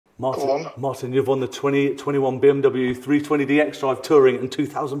Martin, you've won the 2021 BMW 320D X-Drive Touring and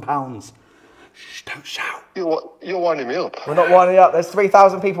 £2,000. Shh, don't shout. You're winding me up. We're not winding you up. There's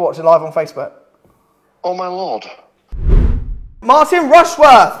 3,000 people watching live on Facebook. Oh my lord. Martin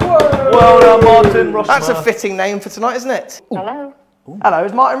Rushworth! Well done, Martin Rushworth. That's a fitting name for tonight, isn't it? Ooh. Hello. Ooh. Hello,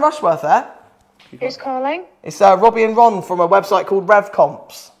 is Martin Rushworth there? Who's calling? It's Robbie and Ron from a website called Rev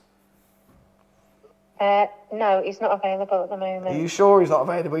Comps. No, he's not available at the moment. Are you sure he's not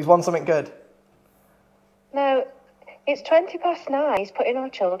available? He's won something good. No, it's 9:20. He's putting our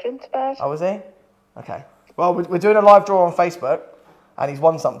children to bed. Oh, is he? Okay. Well, we're doing a live draw on Facebook, and he's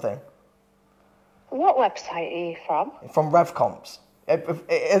won something. What website are you from? From Rev Comps.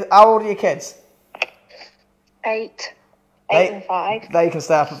 How old are your kids? 8 and 5. They can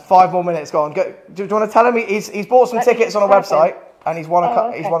stay up. 5 more minutes. Go on. Go. Do you want to tell him he's bought some tickets on a website, and he's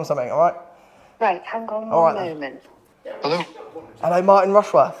won he's won something. All right. Right. Hang on one moment. Hello. Hello, Martin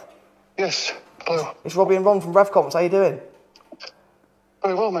Rushworth. Yes. Hello. It's Robbie and Ron from Rev Comps. How you doing?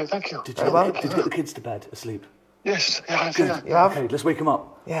 Very well, mate. Thank you. Did you get the kids to bed, asleep? Yes. Yeah. You have? Okay, let's wake them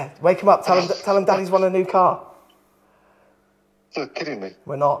up. Yeah. Wake him up. Tell him Daddy's won a new car. You're kidding me.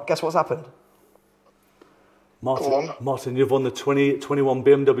 We're not. Guess what's happened? Martin, you've won the 2021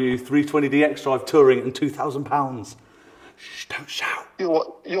 BMW 320D X-Drive Touring and £2,000. Shh, don't shout.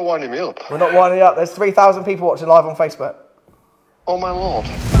 You're winding me up. We're not winding you up. There's 3,000 people watching live on Facebook. Oh my lord.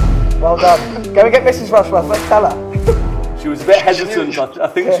 Well done. Go and get Mrs. Rushworth. Let's tell her. She was a bit hesitant. I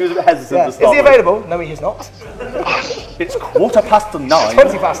think she was a bit hesitant to start. Is he available? No, he is not. It's 9:15.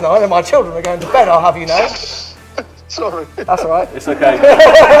 It's 9:20 and my children are going to bed, I'll have you know. Sorry. That's all right. It's okay.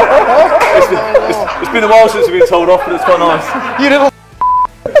 It's been a while since we've been told off, but it's quite nice. You little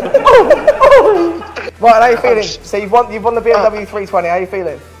Right, how are you feeling? So you've won the BMW 320, how are you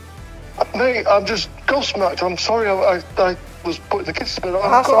feeling? Mate, I'm just gobsmacked. I'm sorry I was putting the kids to bed.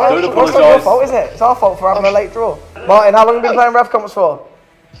 That's all right. It's not your fault, is it? It's our fault for having a late draw. Martin, how long have you been playing Rev Comps for?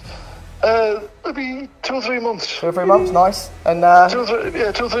 Maybe 2 or 3 months. 2 or 3 months, nice. And 2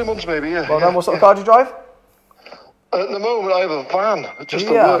 or 3 months maybe, yeah. Well done, what sort of car do you drive? At the moment I have a van, just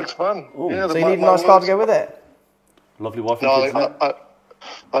a works van. Yeah, so you need a nice car to go with it? Lovely wife No,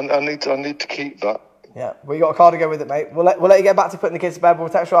 and kids. I need to keep that. Yeah, well you got a car to go with it, mate. We'll let you get back to putting the kids to bed. We'll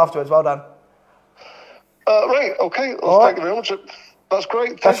text you afterwards. Well done. Right, okay. Well, thank you very much. That's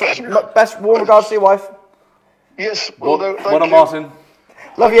great. Best warm regards to your wife. Yes, will do. Well done, Martin.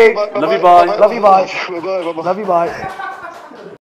 Love you. Love you, bye. Love you, bye. Love you, bye.